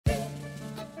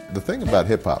The thing about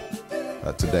hip hop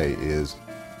today is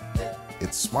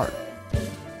it's smart.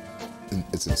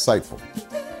 It's insightful.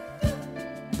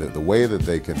 The way that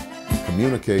they can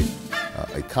communicate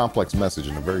a complex message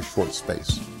in a very short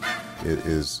space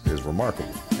is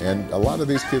remarkable. And a lot of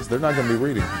these kids, they're not going to be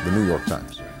reading the New York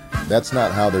Times. That's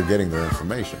not how they're getting their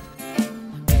information.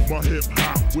 My hip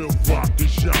hop will rock and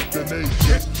shock the nation.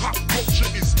 Hip hop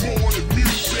culture is more than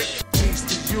music. Teach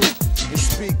the youth and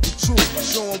speak the truth.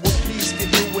 Show 'em what peace can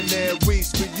do when they're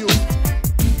reached for you.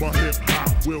 My hip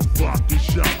hop will rock and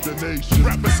shock the nation.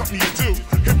 Rap is something you do.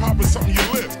 Hip hop is something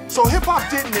you live. So hip hop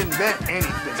didn't invent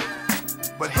anything,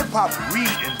 but hip hop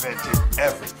reinvented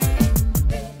everything.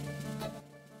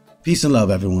 Peace and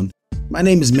love, everyone. My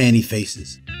name is Manny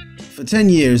Faces. For 10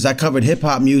 years, I covered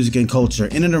hip-hop music and culture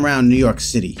in and around New York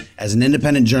City as an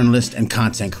independent journalist and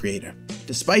content creator.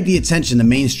 Despite the attention the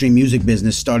mainstream music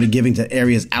business started giving to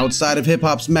areas outside of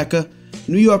hip-hop's mecca,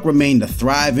 New York remained a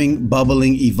thriving,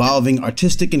 bubbling, evolving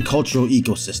artistic and cultural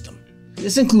ecosystem.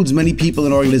 This includes many people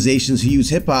and organizations who use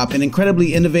hip-hop in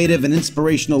incredibly innovative and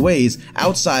inspirational ways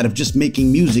outside of just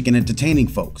making music and entertaining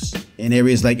folks. In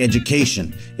areas like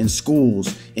education, in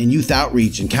schools, in youth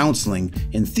outreach and counseling,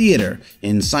 in theater,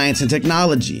 in science and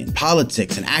technology, in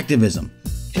politics and activism,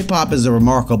 hip-hop is a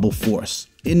remarkable force,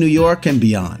 in New York and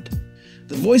beyond.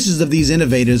 The voices of these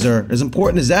innovators are as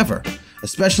important as ever,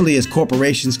 especially as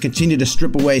corporations continue to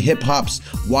strip away hip-hop's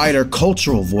wider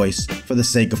cultural voice for the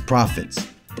sake of profits.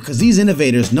 Because these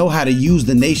innovators know how to use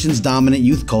the nation's dominant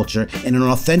youth culture in an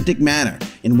authentic manner,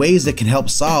 in ways that can help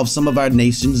solve some of our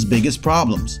nation's biggest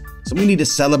problems. So we need to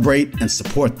celebrate and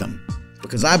support them,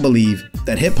 because I believe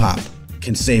that hip-hop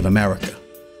can save America.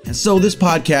 And so this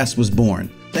podcast was born.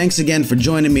 Thanks again for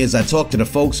joining me as I talk to the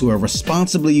folks who are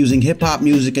responsibly using hip-hop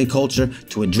music and culture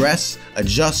to address,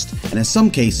 adjust, and in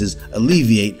some cases,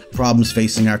 alleviate problems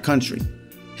facing our country.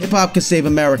 Hip Hop Can Save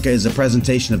America is a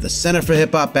presentation of the Center for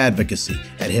Hip Hop Advocacy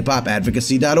at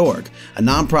hiphopadvocacy.org, a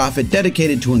nonprofit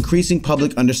dedicated to increasing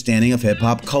public understanding of hip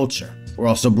hop culture. We're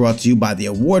also brought to you by the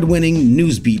award-winning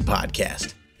Newsbeat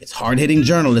podcast. It's hard-hitting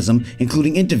journalism,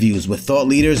 including interviews with thought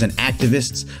leaders and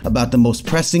activists about the most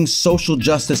pressing social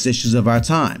justice issues of our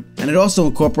time. And it also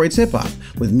incorporates hip hop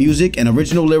with music and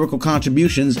original lyrical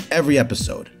contributions every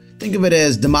episode. Think of it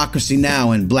as Democracy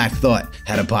Now! And Black Thought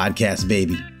had a podcast,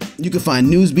 baby. You can find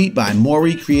Newsbeat by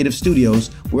Maury Creative Studios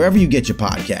wherever you get your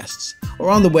podcasts, or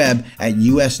on the web at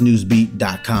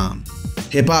usnewsbeat.com.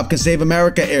 Hip Hop Can Save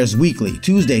America airs weekly,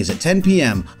 Tuesdays at 10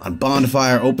 p.m. on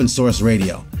Bonfire Open Source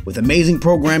Radio. With amazing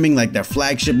programming like their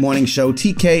flagship morning show,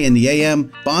 TK in the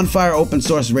AM, Bonfire Open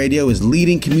Source Radio is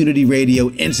leading community radio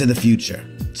into the future.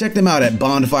 Check them out at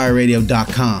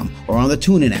bonfireradio.com or on the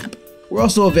TuneIn app. We're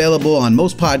also available on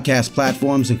most podcast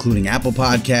platforms, including Apple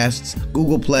Podcasts,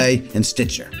 Google Play, and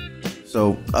Stitcher.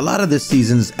 So, a lot of this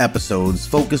season's episodes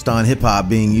focused on hip-hop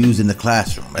being used in the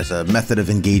classroom as a method of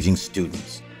engaging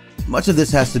students. Much of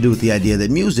this has to do with the idea that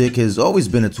music has always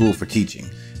been a tool for teaching,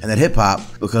 and that hip-hop,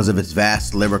 because of its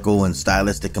vast lyrical and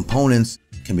stylistic components,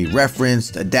 can be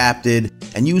referenced, adapted,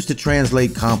 and used to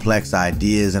translate complex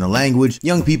ideas in a language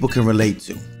young people can relate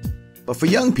to. But for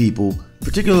young people,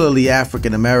 particularly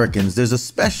African Americans, there's a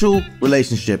special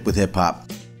relationship with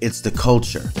hip-hop. It's the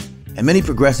culture. And many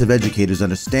progressive educators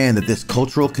understand that this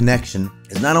cultural connection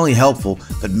is not only helpful,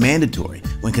 but mandatory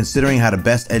when considering how to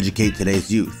best educate today's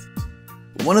youth.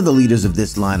 One of the leaders of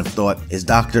this line of thought is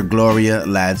Dr. Gloria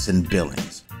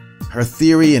Ladson-Billings. Her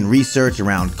theory and research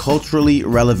around culturally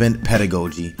relevant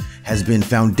pedagogy has been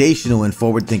foundational in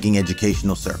forward-thinking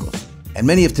educational circles. And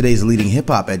many of today's leading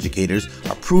hip-hop educators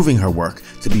are proving her work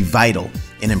to be vital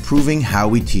in improving how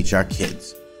we teach our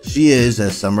kids. She is,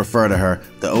 as some refer to her,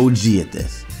 the OG at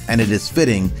this. And it is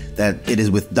fitting that it is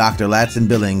with Dr.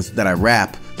 Ladson-Billings that I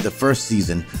wrap the first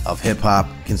season of Hip Hop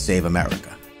Can Save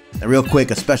America. And real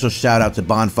quick, a special shout out to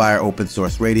Bonfire Open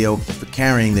Source Radio for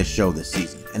carrying this show this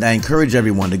season. And I encourage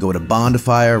everyone to go to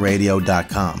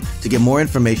bonfireradio.com to get more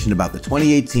information about the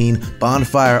 2018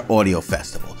 Bonfire Audio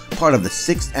Festival, part of the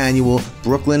 6th annual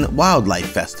Brooklyn Wildlife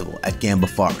Festival at Gamba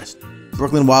Forest.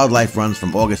 Brooklyn Wildlife runs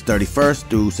from August 31st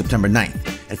through September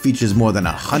 9th and features more than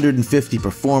 150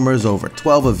 performers over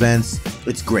 12 events.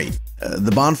 It's great.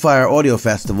 The Bonfire Audio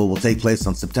Festival will take place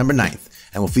on September 9th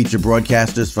and will feature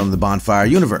broadcasters from the Bonfire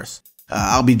universe.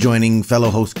 I'll be joining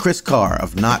fellow host Chris Carr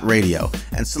of Not Radio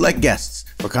and select guests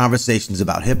for conversations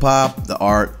about hip-hop, the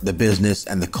art, the business,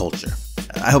 and the culture.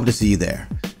 I hope to see you there.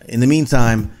 In the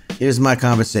meantime, here's my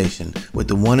conversation with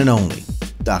the one and only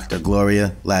Dr.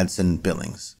 Gloria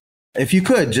Ladson-Billings. If you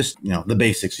could, just, the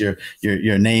basics,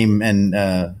 your name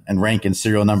and rank and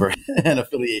serial number and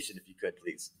affiliation, if you could,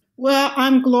 please. Well,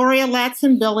 I'm Gloria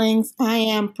Ladson-Billings. I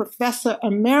am Professor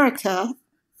Emerita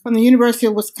from the University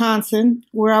of Wisconsin,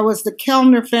 where I was the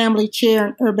Kellner Family Chair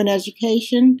in Urban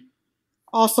Education,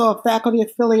 also a faculty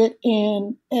affiliate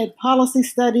in Ed Policy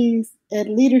Studies, Ed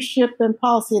Leadership and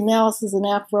Policy Analysis, and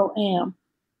Afro-Am.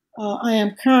 I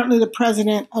am currently the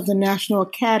president of the National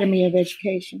Academy of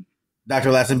Education.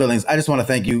 Dr. Ladson-Billings, I just want to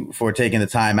thank you for taking the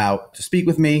time out to speak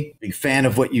with me. Big fan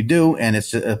of what you do, and it's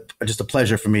just a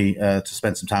pleasure for me to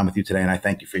spend some time with you today, and I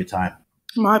thank you for your time.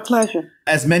 My pleasure.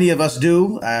 As many of us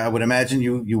do, I would imagine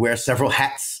you wear several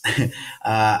hats.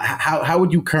 How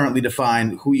would you currently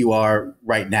define who you are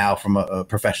right now from a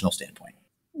professional standpoint?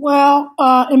 Well,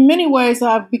 in many ways,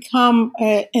 I've become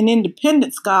an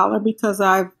independent scholar because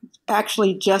I've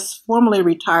actually just formally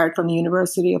retired from the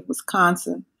University of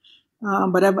Wisconsin.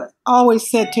 But I've always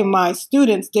said to my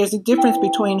students, there's a difference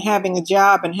between having a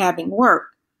job and having work.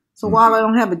 So while I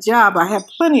don't have a job, I have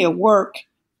plenty of work.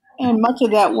 And much of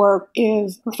that work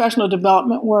is professional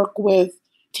development work with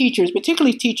teachers,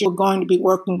 particularly teachers who are going to be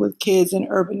working with kids in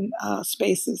urban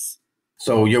spaces.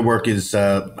 So your work is,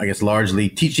 I guess, largely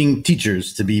teaching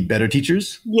teachers to be better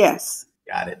teachers? Yes.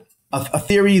 Got it. A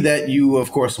theory that you,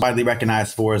 of course, widely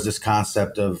recognized for is this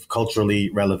concept of culturally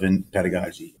relevant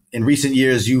pedagogy. In recent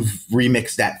years, you've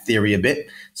remixed that theory a bit.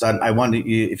 So I wonder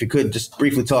if you could just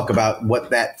briefly talk about what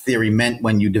that theory meant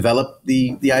when you developed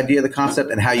the idea, the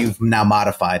concept, and how you've now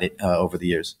modified it over the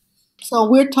years. So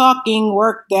we're talking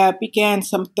work that began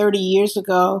some 30 years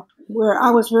ago, where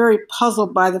I was very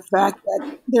puzzled by the fact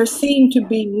that there seemed to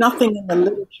be nothing in the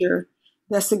literature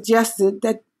that suggested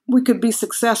that we could be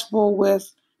successful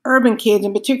with urban kids,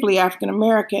 and particularly African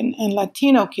American and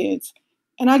Latino kids.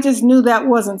 And I just knew that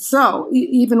wasn't so.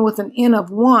 Even with an N of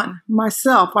one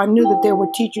myself, I knew that there were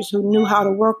teachers who knew how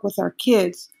to work with our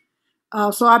kids.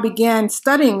 So I began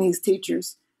studying these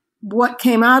teachers. What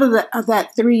came out of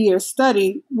that 3-year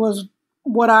study was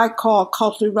what I call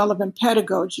culturally relevant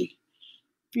pedagogy.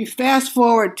 If you fast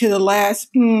forward to the last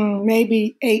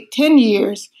maybe 8-10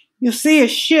 years, you'll see a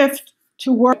shift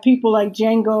to work people like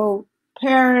Django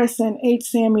Paris and H.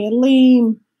 Samuel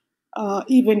Leem,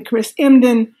 even Chris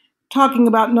Emden, talking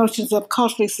about notions of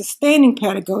culturally sustaining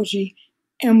pedagogy.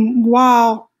 And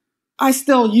while I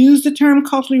still use the term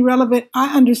culturally relevant,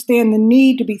 I understand the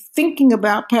need to be thinking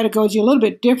about pedagogy a little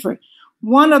bit different.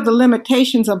 One of the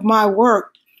limitations of my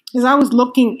work is I was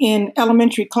looking in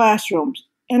elementary classrooms.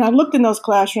 And I looked in those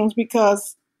classrooms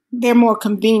because they're more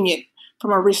convenient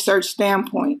from a research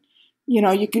standpoint. You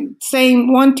know, you can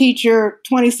same one teacher,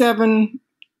 27,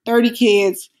 30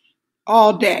 kids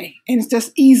all day. And it's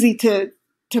just easy to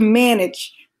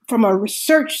manage from a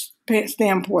research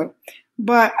standpoint.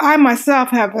 But I myself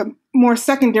have a more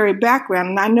secondary background,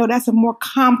 and I know that's a more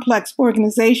complex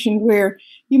organization where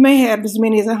you may have as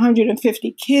many as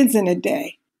 150 kids in a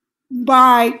day.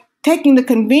 By taking the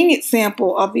convenient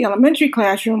sample of the elementary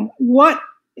classroom, what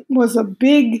was a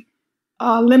big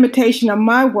limitation of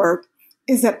my work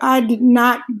is that I did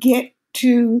not get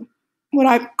to what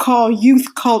I call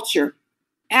youth culture.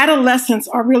 Adolescents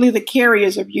are really the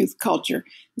carriers of youth culture.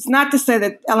 It's not to say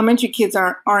that elementary kids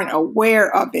aren't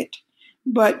aware of it,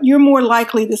 but you're more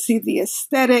likely to see the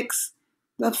aesthetics,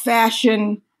 the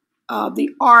fashion, the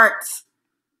arts,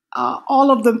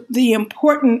 all of the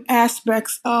important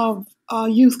aspects of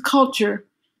youth culture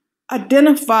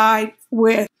identified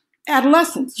with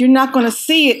adolescents. You're not going to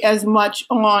see it as much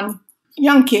on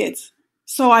young kids.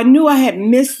 So I knew I had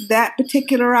missed that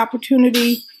particular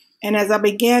opportunity. And as I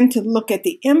began to look at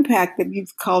the impact of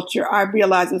youth culture, I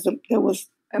realized it was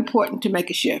important to make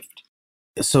a shift.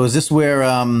 So is this where,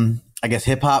 I guess,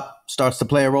 hip hop starts to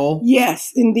play a role?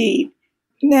 Yes, indeed.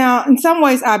 Now, in some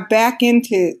ways, I back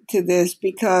into this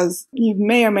because you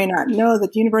may or may not know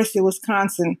that the University of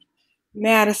Wisconsin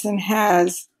Madison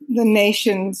has the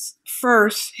nation's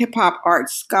first hip hop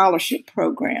arts scholarship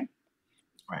program.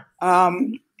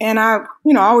 Right. And I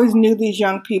always knew these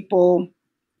young people,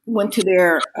 went to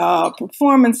their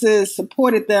performances,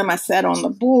 supported them. I sat on the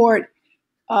board.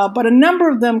 But a number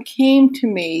of them came to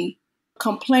me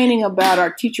complaining about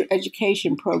our teacher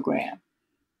education program.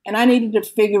 And I needed to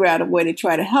figure out a way to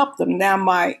try to help them. Now,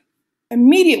 my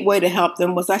immediate way to help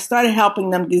them was I started helping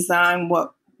them design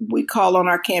what we call on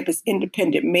our campus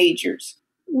independent majors,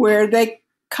 where they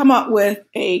come up with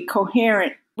a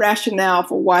coherent rationale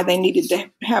for why they needed to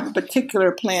have a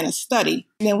particular plan of study.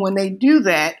 And then when they do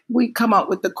that, we come up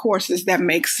with the courses that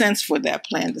make sense for that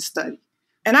plan to study.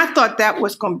 And I thought that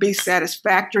was going to be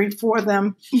satisfactory for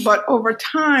them. But over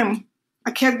time, I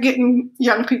kept getting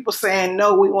young people saying,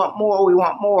 no, we want more, we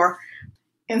want more.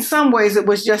 in some ways, it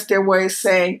was just their way of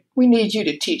saying, we need you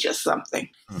to teach us something.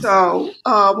 So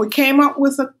we came up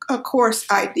with a course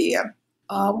idea.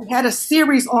 We had a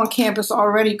series on campus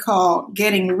already called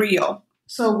Getting Real.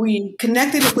 So we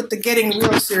connected it with the Getting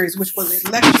Real series, which was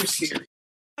a lecture series.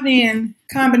 In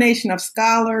combination of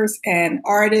scholars and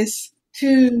artists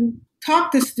to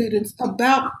talk to students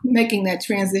about making that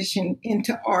transition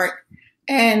into art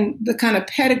and the kind of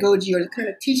pedagogy or the kind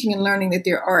of teaching and learning that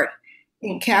their art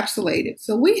encapsulated.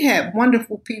 So we had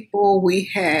wonderful people. We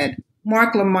had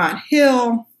Mark Lamont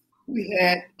Hill. We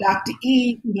had Dr.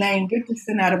 Elaine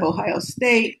Richardson out of Ohio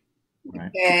State.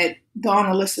 Right. We had Dawn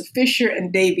Alyssa Fisher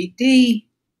and Davy D.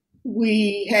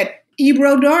 We had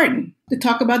Ebro Darden to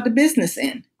talk about the business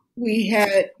end. We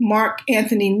had Mark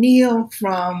Anthony Neal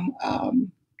from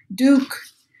Duke,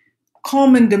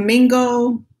 Coleman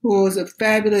Domingo, who was a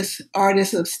fabulous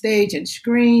artist of stage and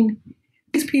screen.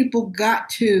 These people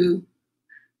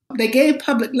they gave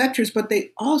public lectures, but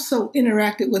they also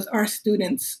interacted with our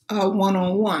students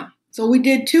one-on-one. So we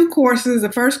did 2 courses.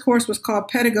 The first course was called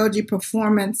Pedagogy,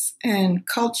 Performance, and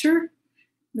Culture.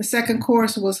 The second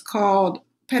course was called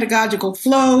Pedagogical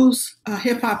Flows,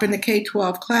 Hip Hop in the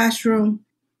K-12 Classroom.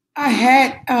 I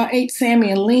had H.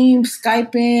 Sammy and Leem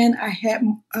Skype in. I had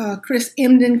Chris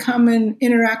Emden come and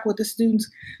interact with the students.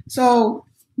 So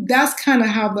that's kind of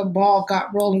how the ball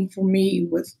got rolling for me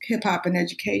with hip hop and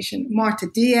education. Marta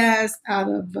Diaz out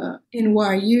of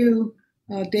NYU,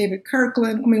 David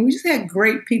Kirkland. I mean, we just had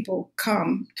great people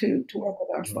come to work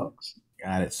with our folks.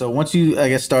 Got it. So once you, I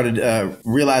guess, started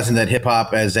realizing that hip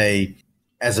hop as a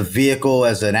vehicle,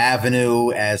 as an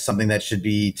avenue, as something that should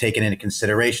be taken into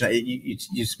consideration,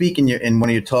 you speak in one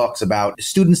of your talks about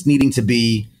students needing to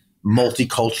be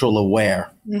multicultural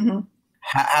aware. Mm-hmm.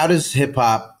 How does hip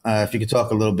hop, if you could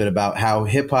talk a little bit about how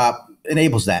hip hop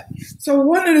enables that? So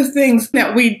one of the things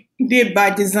that we did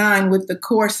by design with the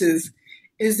courses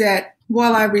is that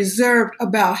while I reserved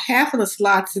about half of the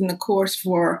slots in the course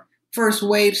for first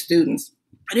wave students,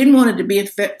 I didn't want it to be a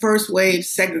first wave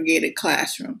segregated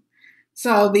classroom.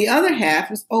 So the other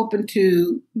half is open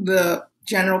to the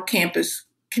general campus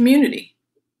community.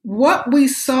 What we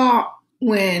saw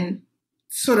when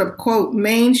sort of, quote,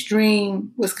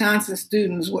 mainstream Wisconsin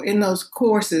students were in those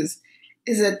courses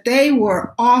is that they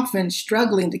were often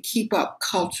struggling to keep up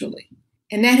culturally.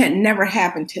 And that had never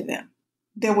happened to them.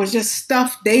 There was just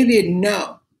stuff they didn't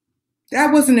know.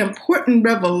 That was an important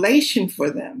revelation for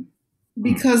them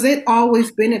because they'd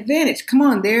always been advantaged. Come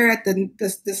on, they're at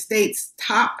the state's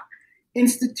top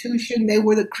institution. They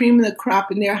were the cream of the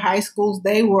crop in their high schools.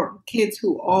 They were kids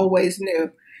who always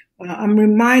knew. I'm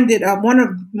reminded of one of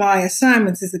my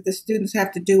assignments is that the students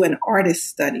have to do an artist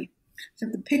study. So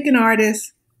have to pick an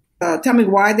artist, tell me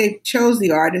why they chose the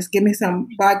artist, give me some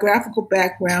biographical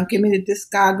background, give me the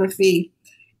discography,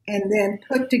 and then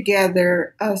put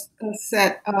together a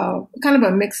set of kind of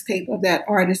a mixtape of that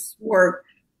artist's work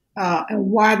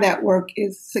and why that work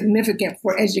is significant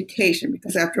for education,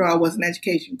 because after all, it was an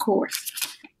education course.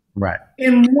 Right.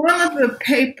 In one of the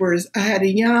papers, I had a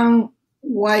young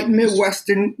white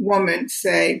Midwestern woman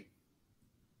say,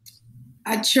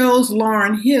 I chose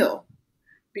Lauryn Hill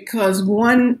because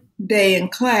one day in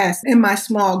class, in my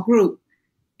small group,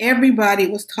 everybody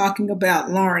was talking about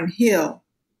Lauryn Hill.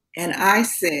 And I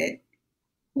said,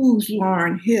 who's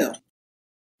Lauryn Hill?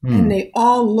 And they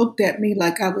all looked at me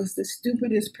like I was the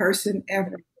stupidest person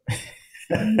ever.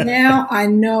 Now I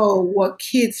know what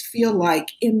kids feel like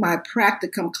in my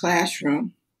practicum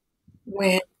classroom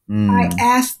when I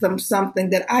ask them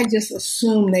something that I just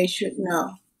assume they should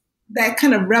know. That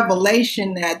kind of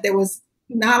revelation that there was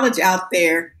knowledge out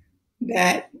there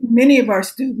that many of our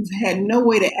students had no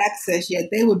way to access yet.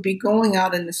 They would be going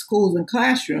out in the schools and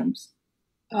classrooms,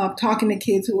 talking to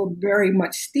kids who were very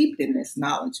much steeped in this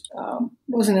knowledge,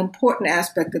 was an important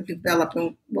aspect of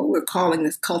developing what we're calling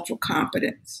this cultural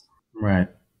competence. Right.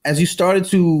 As you started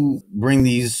to bring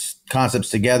these concepts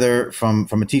together from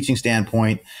a teaching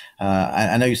standpoint,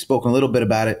 I know you've spoken a little bit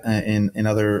about it in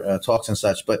other talks and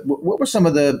such, but what were some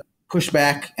of the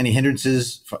pushback, any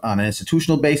hindrances on an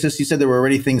institutional basis? You said there were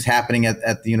already things happening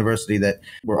at the university that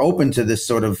were open to this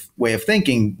sort of way of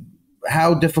thinking.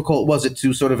 How difficult was it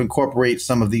to sort of incorporate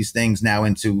some of these things now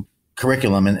into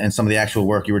curriculum and some of the actual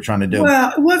work you were trying to do?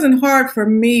 Well, it wasn't hard for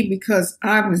me because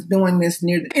I was doing this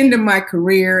near the end of my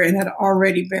career and had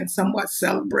already been somewhat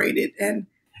celebrated. And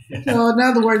so in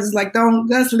other words, it's like,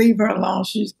 let's leave her alone.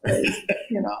 She's crazy.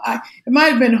 It might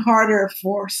have been harder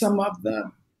for some of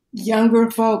the younger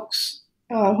folks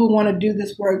who want to do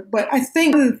this work. But I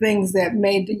think one of the things that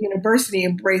made the university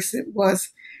embrace it was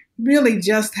really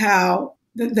just how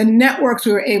the networks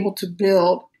we were able to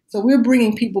build So we're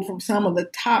bringing people from some of the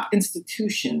top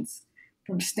institutions,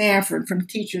 from Stanford, from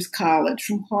Teachers College,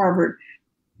 from Harvard.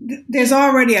 There's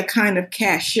already a kind of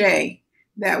cachet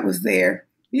that was there.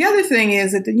 The other thing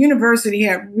is that the university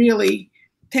had really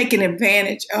taken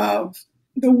advantage of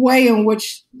the way in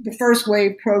which the first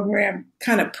wave program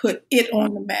kind of put it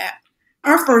on the map.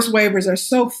 Our first wavers are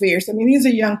so fierce. I mean, these are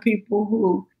young people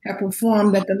who have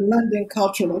performed at the London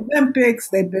Cultural Olympics.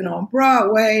 They've been on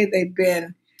Broadway. They've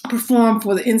been performed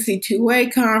for the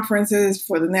NC2A conferences,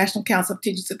 for the National Council of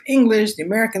Teachers of English, the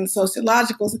American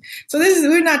Sociological. So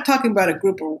we're not talking about a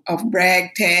group of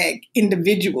ragtag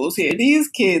individuals here. These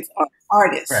kids are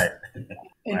artists. Right.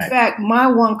 In fact, my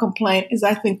one complaint is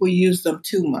I think we use them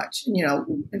too much. You know,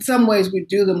 in some ways we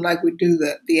do them like we do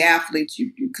the athletes.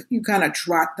 You kind of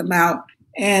trot them out.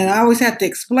 And I always have to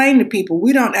explain to people,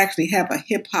 we don't actually have a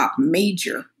hip hop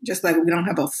major, just like we don't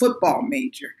have a football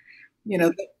major. You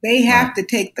know, they have to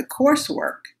take the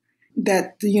coursework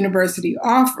that the university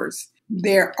offers.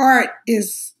 Their art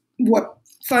is what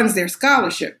funds their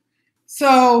scholarship.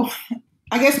 So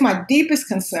I guess my deepest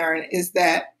concern is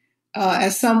that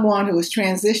as someone who is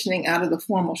transitioning out of the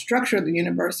formal structure of the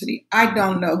university, I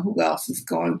don't know who else is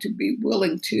going to be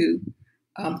willing to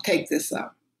take this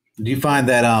up. Do you find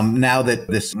that now that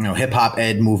this hip hop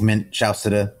ed movement, shouts to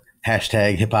the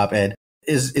hashtag hip hop ed,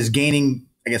 is gaining,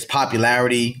 I guess,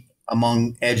 popularity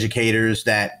among educators,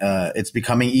 that it's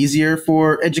becoming easier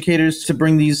for educators to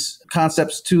bring these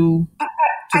concepts to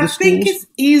the schools? I think it's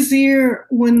easier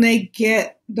when they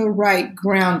get the right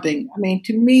grounding. I mean,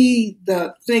 to me,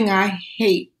 the thing I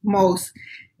hate most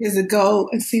is to go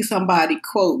and see somebody,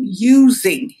 quote,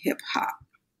 using hip hop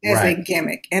as a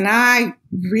gimmick. And I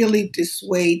really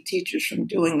dissuade teachers from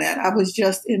doing that. I was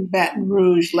just in Baton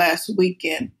Rouge last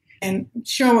weekend and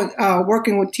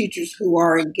working with teachers who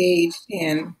are engaged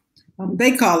in,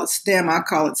 they call it STEM, I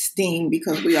call it STEAM,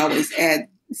 because we always add,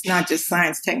 it's not just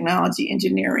science, technology,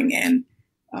 engineering, and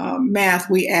math,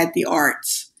 we add the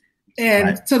arts.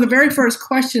 And so the very first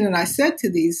question that I said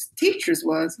to these teachers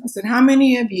was, I said, how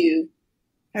many of you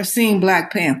have seen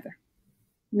Black Panther?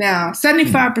 Now,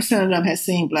 75% of them have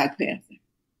seen Black Panther.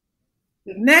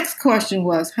 The next question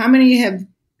was, how many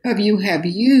of you have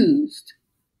used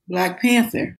Black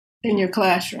Panther in your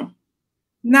classroom?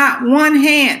 Not one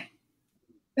hand.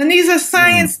 And these are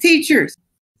science teachers.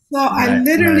 So I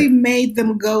literally made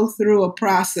them go through a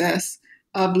process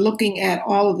of looking at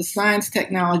all of the science,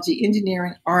 technology,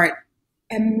 engineering, art,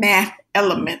 and math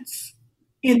elements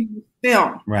in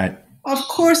film. Right. Of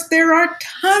course, there are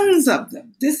tons of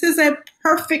them. This is a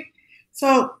perfect.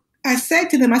 So I said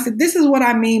to them, I said, this is what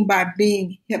I mean by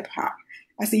being hip hop.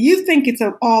 I said, you think it's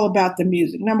all about the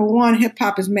music. Number one, hip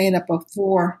hop is made up of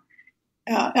 4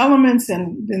 elements.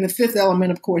 And then the 5th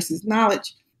element, of course, is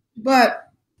knowledge. But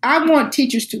I want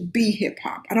teachers to be hip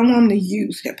hop. I don't want them to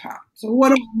use hip hop. So what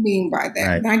do I mean by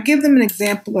that? And I give them an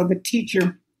example of a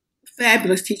teacher,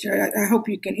 fabulous teacher. I hope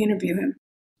you can interview him.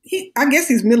 I guess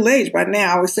he's middle-aged by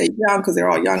now. I would say young because they're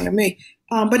all young to me.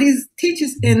 But he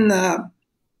teaches in the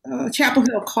Chapel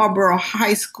Hill Carrboro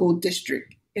High School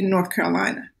district in North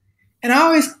Carolina. And I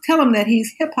always tell him that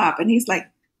he's hip-hop. And he's like,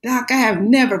 Doc, I have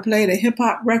never played a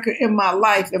hip-hop record in my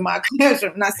life in my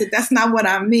classroom. And I said, that's not what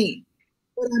I mean.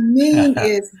 What I mean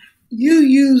is you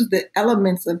use the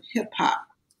elements of hip-hop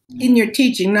in your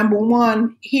teaching. Number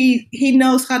one, he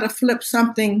knows how to flip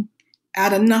something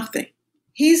out of nothing.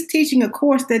 He's teaching a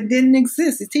course that didn't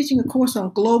exist. He's teaching a course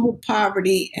on global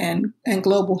poverty and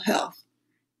global health.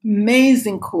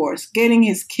 Amazing course, getting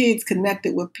his kids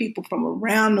connected with people from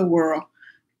around the world.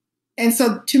 And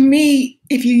so to me,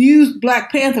 if you use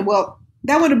Black Panther, well,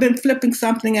 that would have been flipping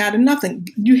something out of nothing.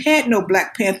 You had no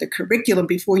Black Panther curriculum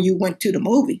before you went to the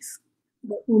movies.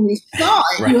 But when you saw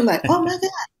it, you were like, oh my God,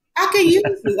 I can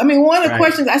use this. I mean, one of the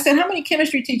questions, I said, how many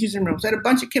chemistry teachers in rooms? I had a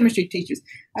bunch of chemistry teachers.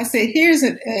 I said, here's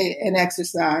an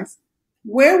exercise.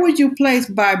 Where would you place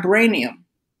vibranium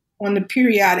on the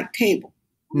periodic table?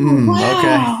 Wow.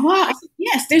 I said,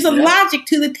 yes, there's a logic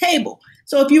to the table.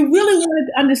 So if you really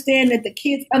wanted to understand that the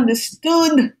kids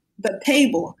understood the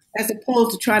table as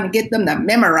opposed to trying to get them to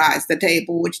memorize the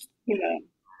table, which,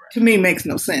 to me makes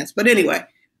no sense. But anyway,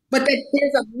 but that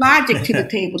there's a logic to the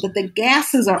table, that the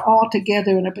gases are all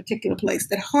together in a particular place,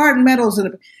 that hard metals,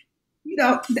 a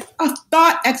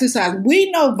thought exercise. We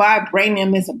know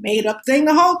vibranium is a made up thing.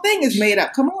 The whole thing is made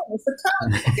up. Come on, it's a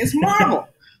concept. It's Marvel.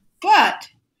 But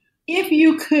if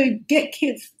you could get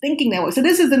kids thinking that way. So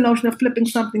this is the notion of flipping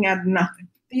something out of nothing.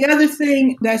 The other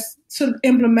thing that's sort of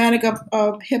emblematic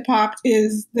of hip hop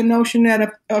is the notion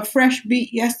that a fresh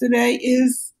beat yesterday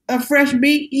is a fresh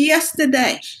beat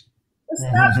yesterday.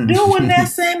 Stop doing that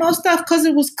same old stuff because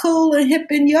it was cool and hip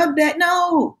in your day.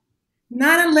 No,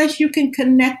 not unless you can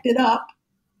connect it up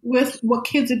with what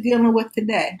kids are dealing with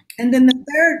today. And then the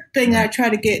third thing I try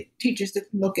to get teachers to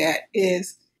look at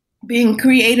is being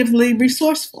creatively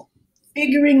resourceful,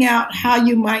 figuring out how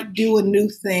you might do a new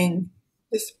thing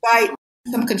despite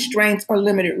some constraints or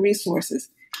limited resources.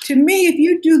 To me, if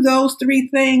you do those three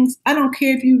things, I don't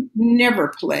care if you never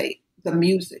play the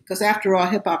music, because after all,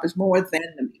 hip hop is more than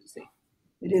the music.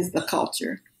 It is the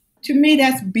culture. To me,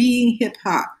 that's being hip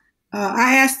hop.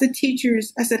 I asked the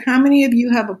teachers, I said, how many of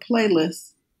you have a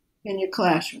playlist in your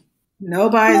classroom?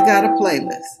 Nobody's got a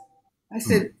playlist. I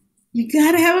said, you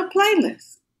got to have a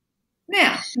playlist.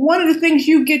 Now, one of the things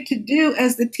you get to do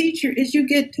as the teacher is you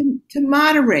get to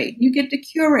moderate. You get to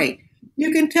curate.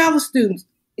 You can tell the students,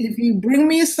 if you bring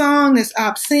me a song that's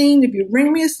obscene, if you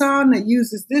bring me a song that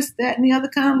uses this, that, and the other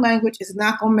kind of language, it's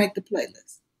not going to make the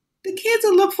playlist. The kids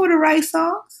will look for the right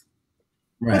songs.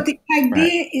 Right. But the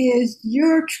idea is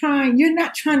you're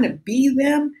not trying to be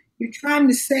them. You're trying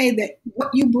to say that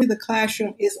what you bring to the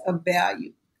classroom is of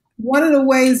value. One of the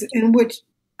ways in which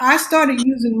I started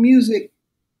using music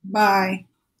by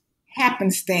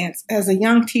happenstance as a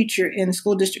young teacher in the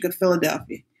school district of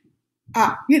Philadelphia.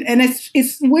 And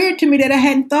it's weird to me that I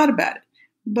hadn't thought about it.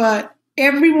 But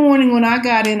every morning when I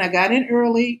got in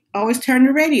early, I always turned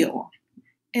the radio on.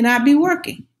 And I'd be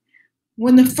working.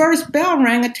 When the first bell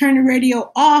rang, I turned the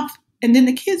radio off, and then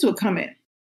the kids would come in.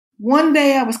 One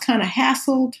day I was kind of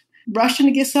hassled, rushing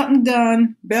to get something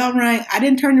done. Bell rang. I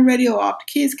didn't turn the radio off.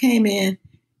 The kids came in,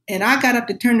 and I got up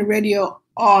to turn the radio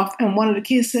off, and one of the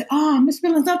kids said, "Oh, Miss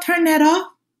Billings, don't turn that off."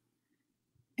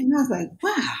 And I was like,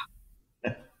 wow.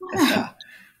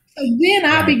 So then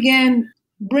I began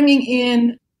bringing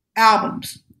in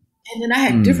albums. And then I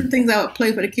had different things I would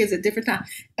play for the kids at different times.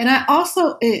 And I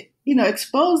also,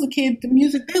 exposed the kids to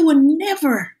music they would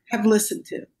never have listened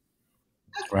to.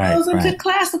 I exposed them to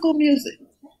classical music.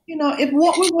 If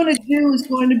what we're going to do is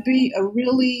going to be a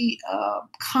really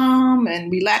calm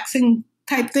and relaxing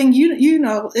type thing,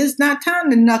 it's not time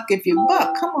to knuck if you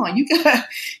buck. Come on, you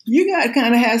got to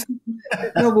kind of have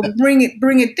bring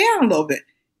it down a little bit.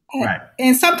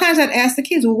 And sometimes I'd ask the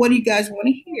kids, well, what do you guys want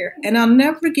to hear? And I'll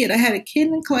never forget, I had a kid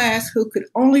in class who could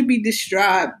only be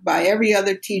described by every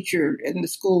other teacher in the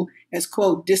school as,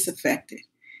 quote, disaffected.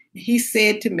 He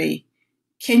said to me,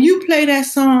 can you play that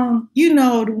song?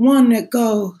 The one that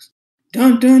goes,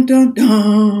 dun, dun, dun,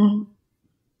 dun,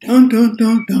 dun, dun,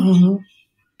 dun, dun.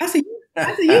 I said,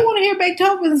 you want to hear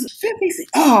Beethoven's Fifth? He said,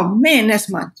 oh, man, that's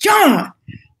my John.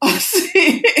 I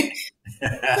said,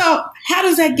 so how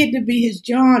does that get to be his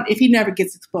John if he never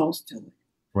gets exposed to it?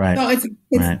 Right. So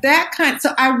it's that kind.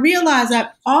 So I realized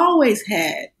I've always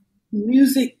had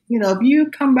music. If you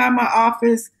come by my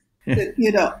office,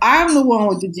 I'm the one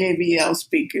with the JBL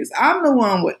speakers. I'm the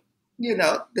one with,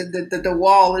 the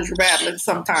wall is rattling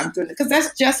sometimes because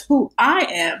that's just who I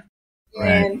am. Right.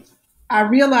 And I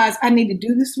realized I need to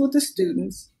do this with the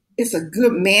students. It's a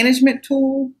good management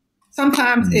tool.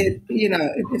 Sometimes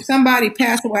if somebody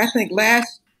passed away, I think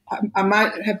I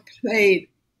might have played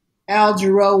Al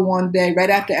Jarreau one day, right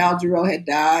after Al Jarreau had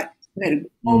died. We had a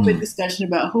whole big discussion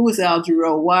about who is Al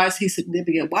Jarreau, why is he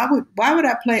significant? Why would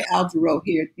I play Al Jarreau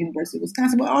here at the University of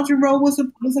Wisconsin? Well, Al Jarreau was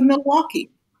a Milwaukee.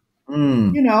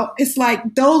 It's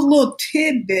like those little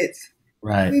tidbits.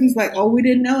 Right. Students like, oh, we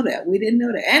didn't know that.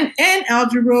 And Al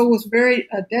Jarreau was very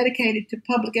dedicated to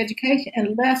public education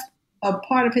and left a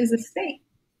part of his estate.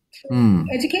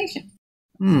 Education.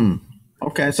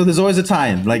 Okay, so there's always a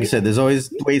tie-in. Like you said, there's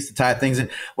always ways to tie things in.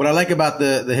 What I like about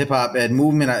the hip hop ed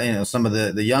movement, some of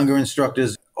the younger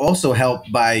instructors also help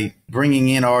by bringing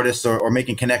in artists or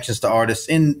making connections to artists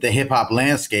in the hip hop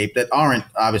landscape that aren't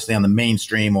obviously on the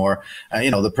mainstream or,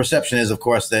 the perception is, of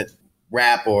course, that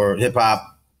rap or hip hop,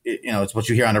 it's what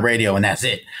you hear on the radio and that's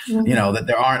it. That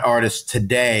there aren't artists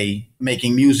today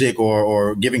making music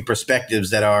or giving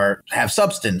perspectives that have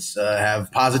substance,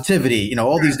 have positivity,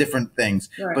 all these different things.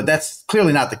 Right. But that's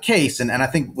clearly not the case. And I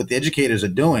think what the educators are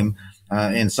doing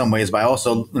in some ways by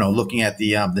also, looking at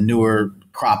the newer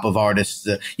crop of artists,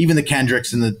 even the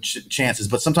Kendricks and the Chances,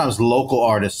 but sometimes local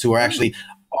artists who are actually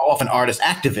often artist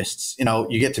activists,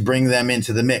 you get to bring them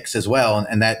into the mix as well.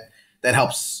 And that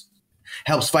helps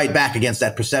fight back against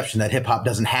that perception that hip hop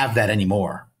doesn't have that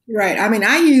anymore. Right. I mean,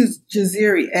 I use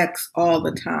Jaziri X all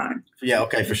the time. Yeah.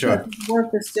 Okay. For sure. His work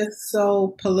is just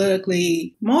so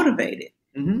politically motivated.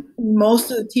 Most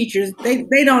of the teachers,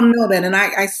 they don't know that. And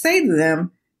I say to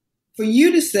them, for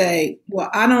you to say, well,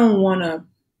 I don't want to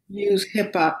use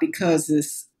hip hop because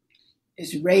it's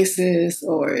racist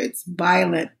or it's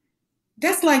violent.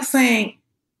 That's like saying,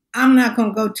 I'm not going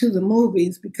to go to the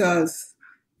movies because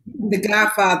The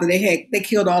Godfather, they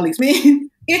killed all these men.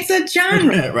 It's a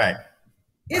genre. Right.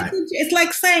 It's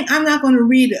like saying I'm not going to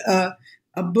read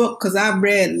a book because I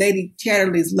read Lady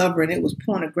Chatterley's Lover and it was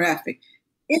pornographic.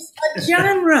 It's a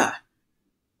genre.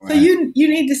 So you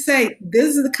need to say,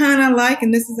 this is the kind I like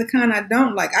and this is the kind I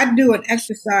don't like. I do an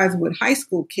exercise with high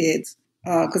school kids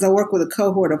because I work with a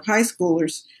cohort of high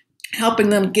schoolers, helping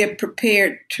them get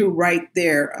prepared to write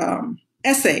their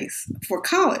essays for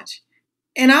college.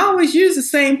 And I always use the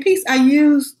same piece. I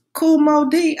use Cool Mo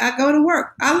D, I Go to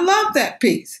Work. I love that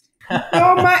piece.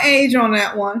 Throw my age on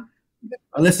that one.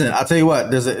 Listen, I'll tell you what,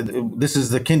 this is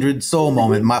the kindred soul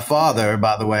moment. My father,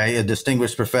 by the way, a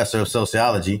distinguished professor of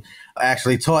sociology,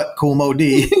 actually taught Cool Mo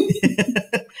D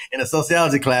in a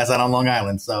sociology class out on Long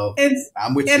Island. So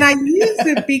I'm with you. And I use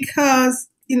it because,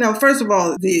 first of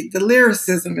all, the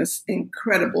lyricism is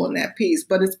incredible in that piece,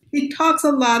 but he talks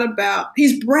a lot about,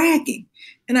 he's bragging.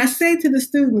 And I say to the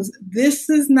students, this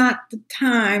is not the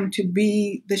time to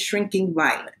be the shrinking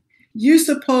violet. You're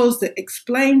supposed to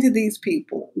explain to these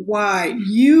people why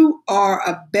you are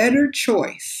a better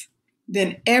choice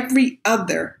than every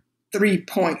other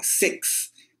 3.6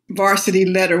 varsity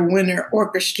letter winner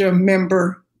orchestra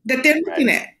member that they're looking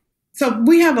at. So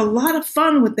we have a lot of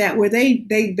fun with that, where they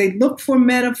look for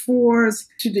metaphors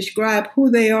to describe who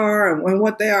they are and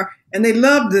what they are, and they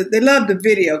love the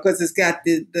video because it's got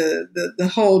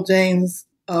the whole James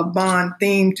Bond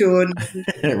theme to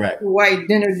it, right? White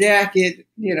dinner jacket,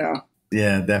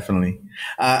 Yeah, definitely.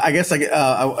 I guess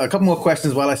a couple more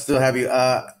questions while I still have you.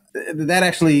 That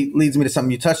actually leads me to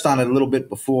something you touched on it a little bit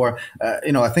before.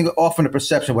 I think often the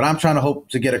perception, what I'm trying to hope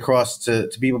to get across to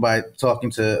people by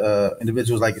talking to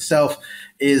individuals like yourself,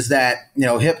 is that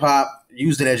hip hop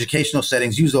used in educational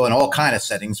settings, used in all kind of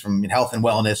settings, from health and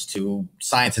wellness to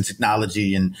science and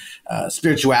technology and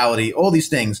spirituality, all these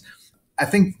things. I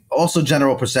think also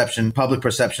general perception, public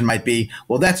perception might be,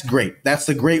 well, that's great. That's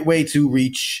a great way to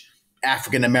reach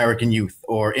African-American youth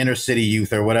or inner city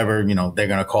youth or whatever, they're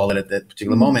going to call it at that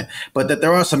particular moment, but that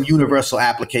there are some universal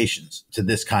applications to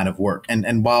this kind of work.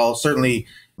 And while certainly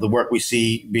the work we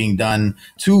see being done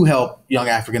to help young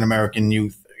African-American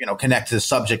youth, connect to the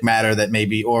subject matter that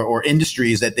maybe, or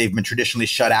industries that they've been traditionally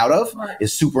shut out of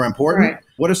is super important. Right.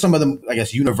 What are some of the, I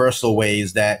guess, universal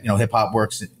ways that, hip hop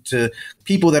works to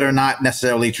people that are not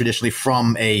necessarily traditionally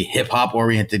from a hip hop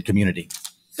oriented community?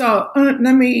 So let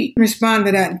me respond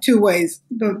to that in two ways.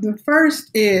 The first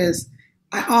is,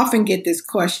 I often get this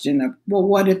question of, well,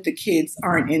 what if the kids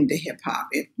aren't into hip hop?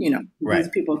 If, these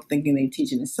people thinking they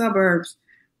teach in the suburbs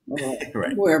or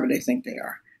wherever they think they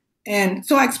are. And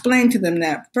so I explained to them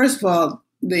that, first of all,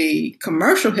 the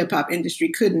commercial hip hop industry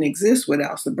couldn't exist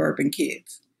without suburban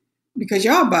kids, because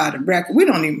y'all buy the record. We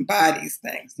don't even buy these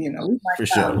things. We might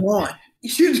buy one.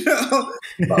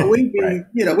 But we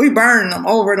we burn them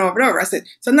over and over and over. I said,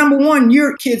 so number one,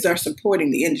 your kids are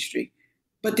supporting the industry.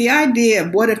 But the idea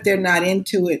of what if they're not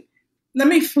into it, let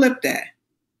me flip that.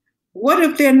 What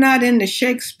if they're not into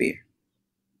Shakespeare?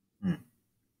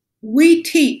 We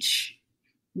teach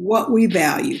what we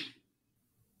value.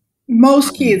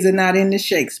 Most kids are not into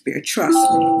Shakespeare, trust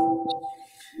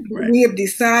me. We have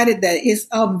decided that it's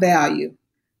of value.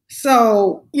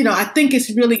 So, I think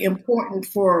it's really important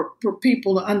for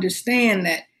people to understand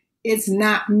that it's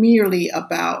not merely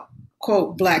about,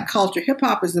 quote, Black culture. Hip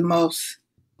hop is the most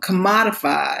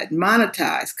commodified,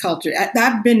 monetized culture.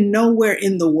 I've been nowhere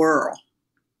in the world,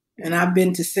 and I've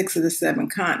been to 6 of the 7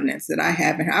 continents that I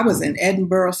haven't. I was in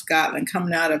Edinburgh, Scotland,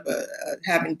 coming out of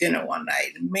having dinner one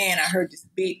night. And man, I heard this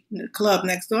beat in the club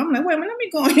next door. I'm like, wait a minute, let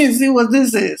me go in and see what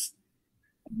this is.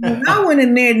 When I went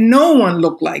in there, no one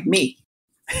looked like me.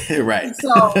 Right.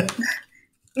 So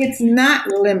it's not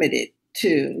limited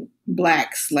to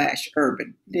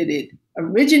Black/urban. Did it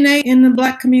originate in the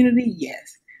Black community?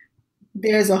 Yes.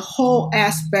 There's a whole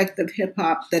aspect of hip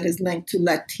hop that is linked to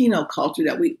Latino culture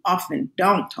that we often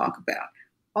don't talk about.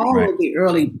 All of the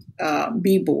early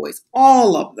B-boys,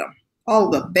 all of them, all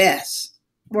the best,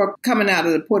 were coming out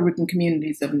of the Puerto Rican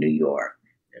communities of New York.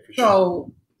 Yeah,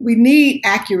 so we need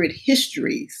accurate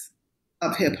histories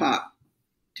of hip hop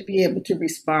to be able to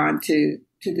respond to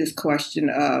this question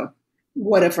of,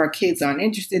 what if our kids aren't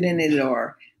interested in it,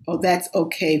 or, oh, that's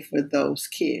okay for those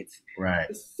kids. Right.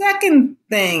 The second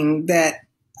thing that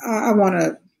I want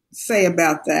to say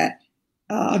about that,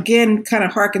 again, kind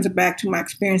of harkens back to my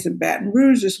experience in Baton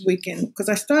Rouge this weekend, because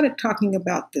I started talking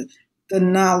about the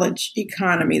knowledge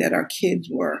economy that our kids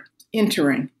were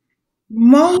entering.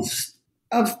 Most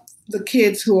of the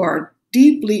kids who are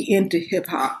deeply into hip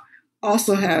hop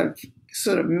also have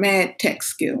sort of mad tech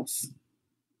skills,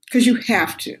 because you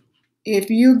have to. If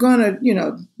you're going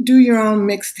to, do your own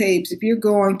mixtapes, if you're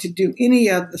going to do any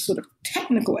of the sort of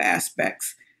technical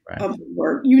aspects of the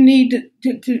work. You need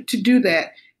to do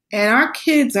that. And our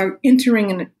kids are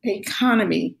entering an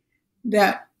economy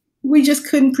that we just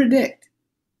couldn't predict.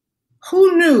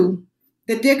 Who knew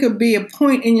that there could be a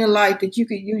point in your life that you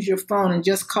could use your phone and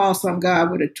just call some guy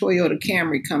with a Toyota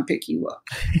Camry come pick you up?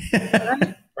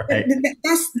 Right? Right.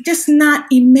 That's just not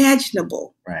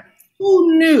imaginable. Right.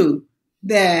 Who knew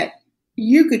that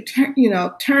you could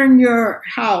turn your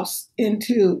house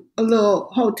into a little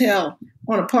hotel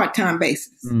on a part-time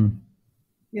basis?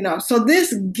 So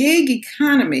this gig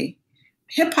economy,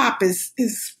 hip hop is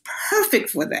perfect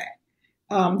for that.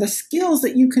 The skills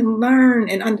that you can learn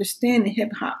and understand in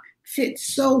hip hop fit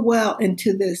so well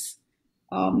into this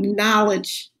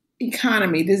knowledge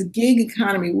economy, this gig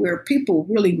economy where people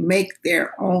really make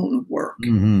their own work.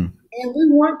 And we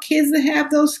want kids to have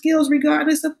those skills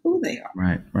regardless of who they are.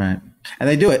 Right, right. And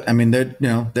they do it. I mean,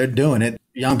 they're doing it.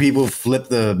 Young people flip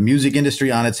the music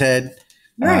industry on its head.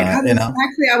 Right.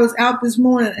 I was out this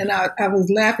morning and I was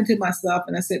laughing to myself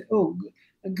and I said, oh,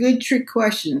 a good trick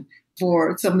question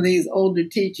for some of these older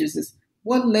teachers is,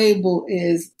 what label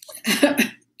is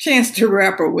Chance the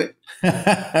Rapper with?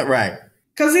 Right.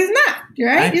 Because he's not,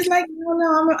 right? It's like,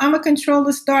 no, I'm a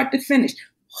controller start to finish.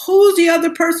 Who's the other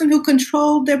person who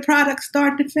controlled their product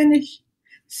start to finish?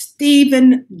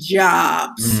 Stephen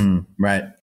Jobs. Right.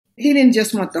 He didn't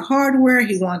just want the hardware.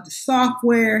 He wanted the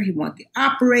software. He wanted the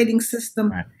operating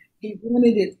system. Right. He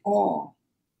wanted it all.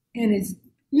 And it's,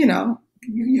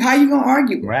 how you going to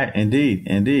argue? Right.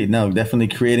 Indeed. No, definitely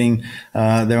creating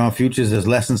their own futures. There's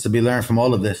lessons to be learned from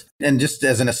all of this. And just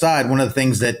as an aside, one of the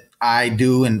things that I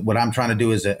do and what I'm trying to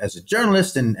do as a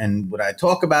journalist and what I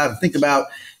talk about and think about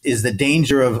is the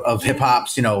danger of hip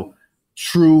hop's,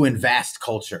 true and vast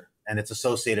culture and its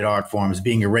associated art forms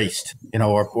being erased,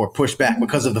 or pushed back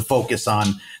because of the focus on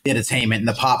the entertainment and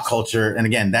the pop culture. And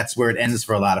again, that's where it ends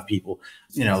for a lot of people.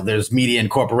 There's media and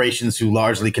corporations who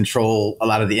largely control a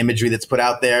lot of the imagery that's put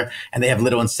out there, and they have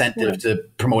little incentive to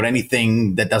promote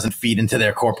anything that doesn't feed into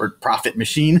their corporate profit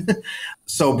machine.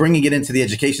 So bringing it into the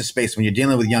education space when you're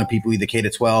dealing with young people, either K to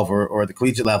 12 or the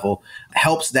collegiate level,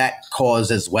 helps that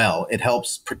cause as well. It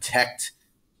helps protect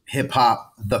hip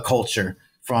hop, the culture,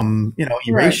 from,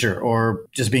 erasure or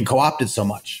just being co-opted so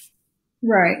much.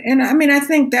 Right. And I mean, I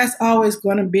think that's always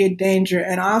going to be a danger.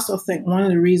 And I also think one of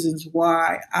the reasons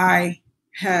why I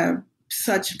have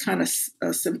such kind of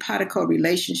a simpatico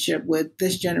relationship with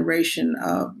this generation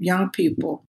of young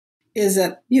people is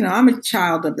that, I'm a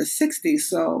child of the 60s.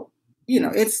 So,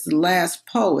 it's the last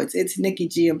poets. It's Nikki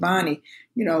Giovanni.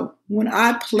 When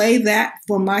I play that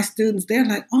for my students, they're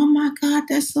like, oh my God,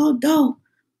 that's so dope.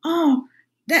 Oh,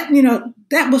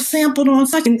 that was sampled on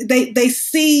such, and they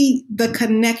see the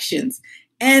connections,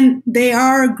 and they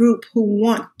are a group who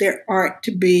want their art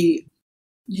to be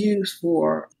used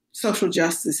for social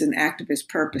justice and activist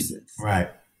purposes. Right.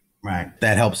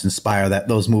 That helps inspire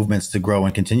those movements to grow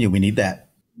and continue. We need that.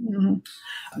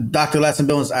 Dr.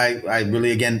 Ladson-Billings, I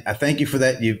really, again, I thank you for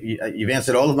that. You've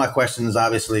answered all of my questions,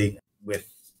 obviously, with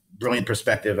brilliant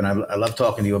perspective, and I love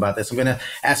talking to you about this. I'm going to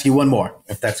ask you one more,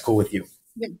 if that's cool with you.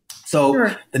 Yeah. So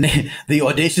sure. The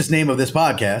audacious name of this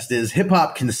podcast is Hip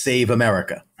Hop Can Save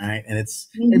America, right? And it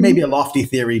may be a lofty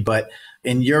theory, but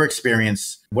in your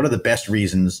experience, what are the best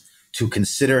reasons to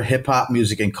consider hip hop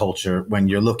music and culture when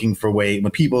we're looking for ways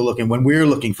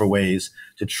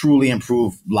to truly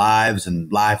improve lives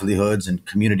and livelihoods and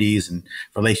communities and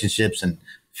relationships and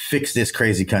fix this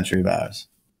crazy country of ours?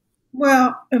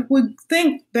 Well, if we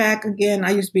think back again,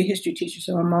 I used to be a history teacher,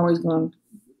 so I'm always going to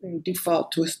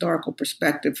default to historical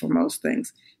perspective for most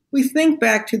things. We think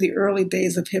back to the early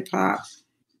days of hip hop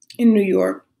in New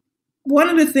York. One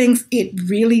of the things it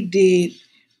really did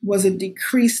was it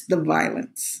decreased the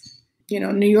violence.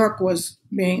 New York was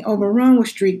being overrun with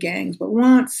street gangs, but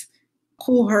once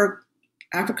Kool Herc,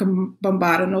 African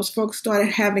Bambaataa, and those folks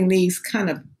started having these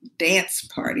kind of dance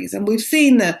parties, and we've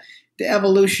seen the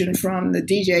evolution from the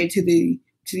DJ to the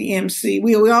MC.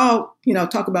 We all,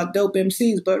 talk about dope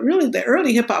MCs, but really the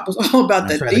early hip hop was all about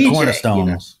the DJ. The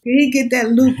cornerstones. He get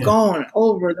that loop going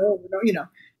over and over and over.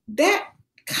 That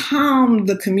calmed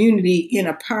the community in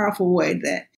a powerful way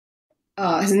that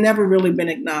has never really been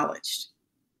acknowledged.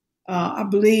 I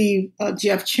believe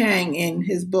Jeff Chang in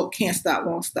his book Can't Stop,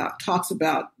 Won't Stop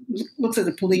looks at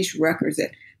the police records,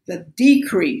 that the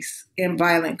decrease in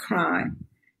violent crime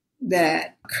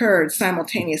that occurred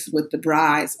simultaneous with the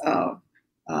rise of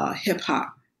hip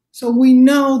hop. So we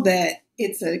know that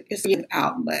it's an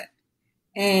outlet.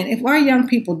 And if our young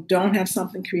people don't have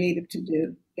something creative to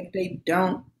do, if they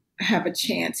don't have a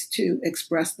chance to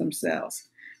express themselves,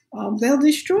 they'll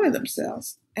destroy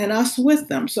themselves and us with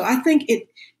them. So I think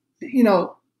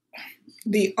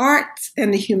the arts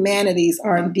and the humanities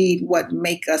are indeed what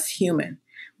make us human.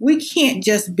 We can't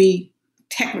just be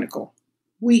technical.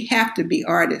 We have to be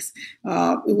artists.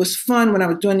 It was fun when I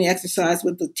was doing the exercise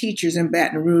with the teachers in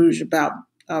Baton Rouge about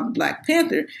Black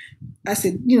Panther. I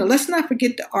said, let's not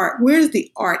forget the art. Where's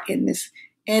the art in this?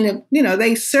 And,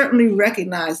 they certainly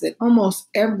recognize that almost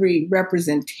every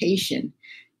representation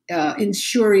in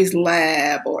Shuri's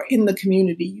lab or in the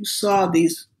community, you saw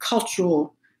these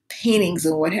cultural paintings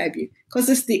and what have you, because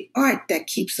it's the art that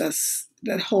keeps us,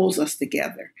 that holds us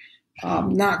together,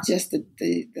 not just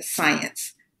the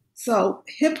science. So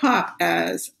hip hop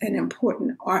as an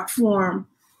important art form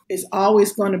is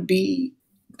always going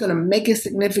to make it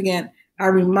significant. I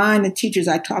remind the teachers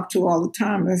I talk to all the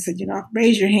time, I said,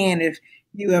 raise your hand if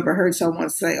you ever heard someone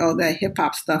say, oh, that hip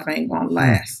hop stuff ain't going to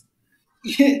last.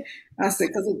 I said,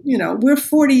 because, we're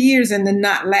 40 years and they're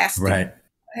not lasting. Right.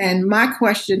 And my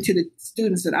question to the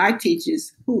students that I teach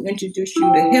is, who introduced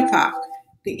you to hip hop?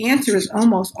 The answer is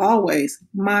almost always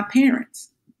my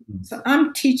parents. So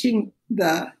I'm teaching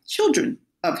the children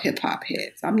of hip hop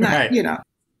heads. I'm not,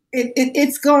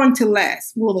 it's going to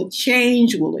last. Will it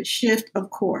change? Will it shift? Of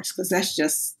course, because that's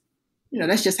just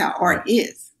how art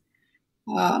is.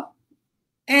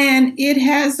 And it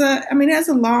has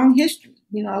a long history.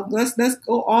 Let's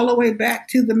go all the way back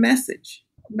to The Message,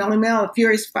 Melly Mel,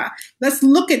 Furious 5. Let's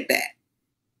look at that.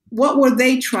 What were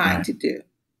they trying to do?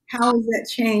 How has that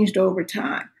changed over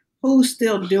time? Who's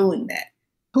still doing that?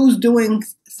 Who's doing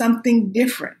something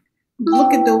different?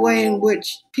 Look at the way in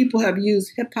which people have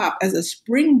used hip hop as a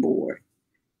springboard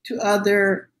to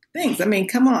other things. I mean,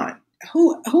 come on.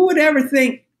 Who would ever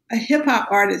think a hip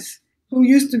hop artist who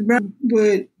used to rap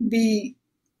would be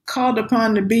called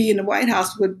upon to be in the White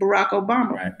House with Barack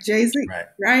Obama, Jay-Z,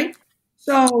 right?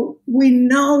 So we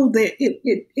know that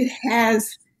it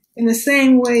has, in the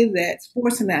same way that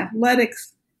sports and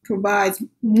athletics provides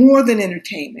more than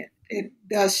entertainment, it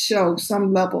does show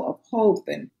some level of hope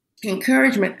and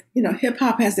encouragement. Hip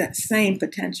hop has that same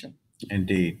potential.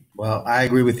 Indeed. Well, I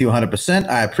agree with you 100%.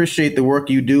 I appreciate the work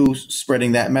you do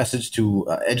spreading that message to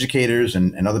educators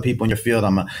and other people in your field.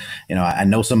 I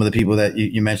know some of the people that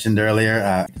you mentioned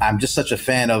earlier. I'm just such a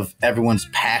fan of everyone's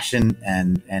passion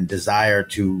and desire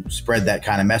to spread that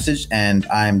kind of message. And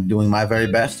I'm doing my very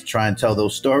best to try and tell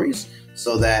those stories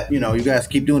so that, you guys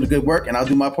keep doing the good work, and I'll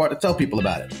do my part to tell people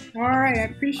about it. All right. I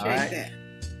appreciate that.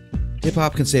 Hip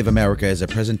Hop Can Save America is a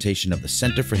presentation of the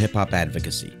Center for Hip Hop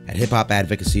Advocacy at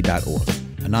hiphopadvocacy.org,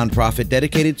 a nonprofit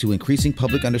dedicated to increasing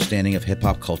public understanding of hip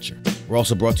hop culture. We're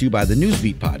also brought to you by the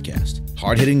Newsbeat podcast,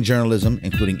 hard-hitting journalism,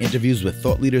 including interviews with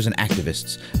thought leaders and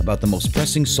activists about the most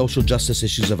pressing social justice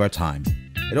issues of our time.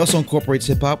 It also incorporates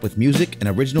hip hop with music and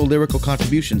original lyrical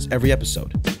contributions every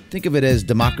episode. Think of it as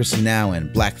Democracy Now!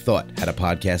 And Black Thought had a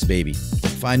podcast baby.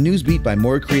 Find Newsbeat by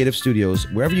More Creative Studios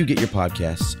wherever you get your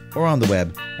podcasts or on the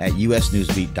web at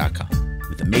usnewsbeat.com.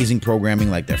 With amazing programming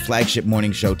like their flagship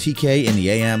morning show TK in the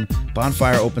AM,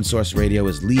 Bonfire Open Source Radio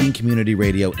is leading community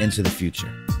radio into the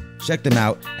future. Check them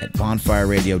out at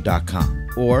bonfireradio.com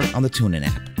or on the TuneIn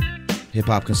app. Hip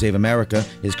Hop Can Save America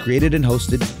is created and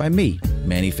hosted by me,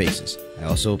 Manny Faces. I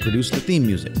also produce the theme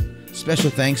music. Special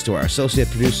thanks to our associate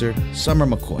producer, Summer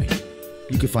McCoy.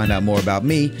 You can find out more about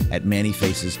me at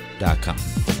mannyfaces.com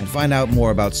and find out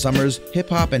more about Summer's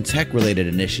hip-hop and tech-related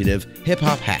initiative, Hip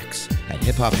Hop Hacks, at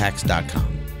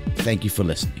hiphophacks.com. Thank you for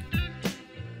listening.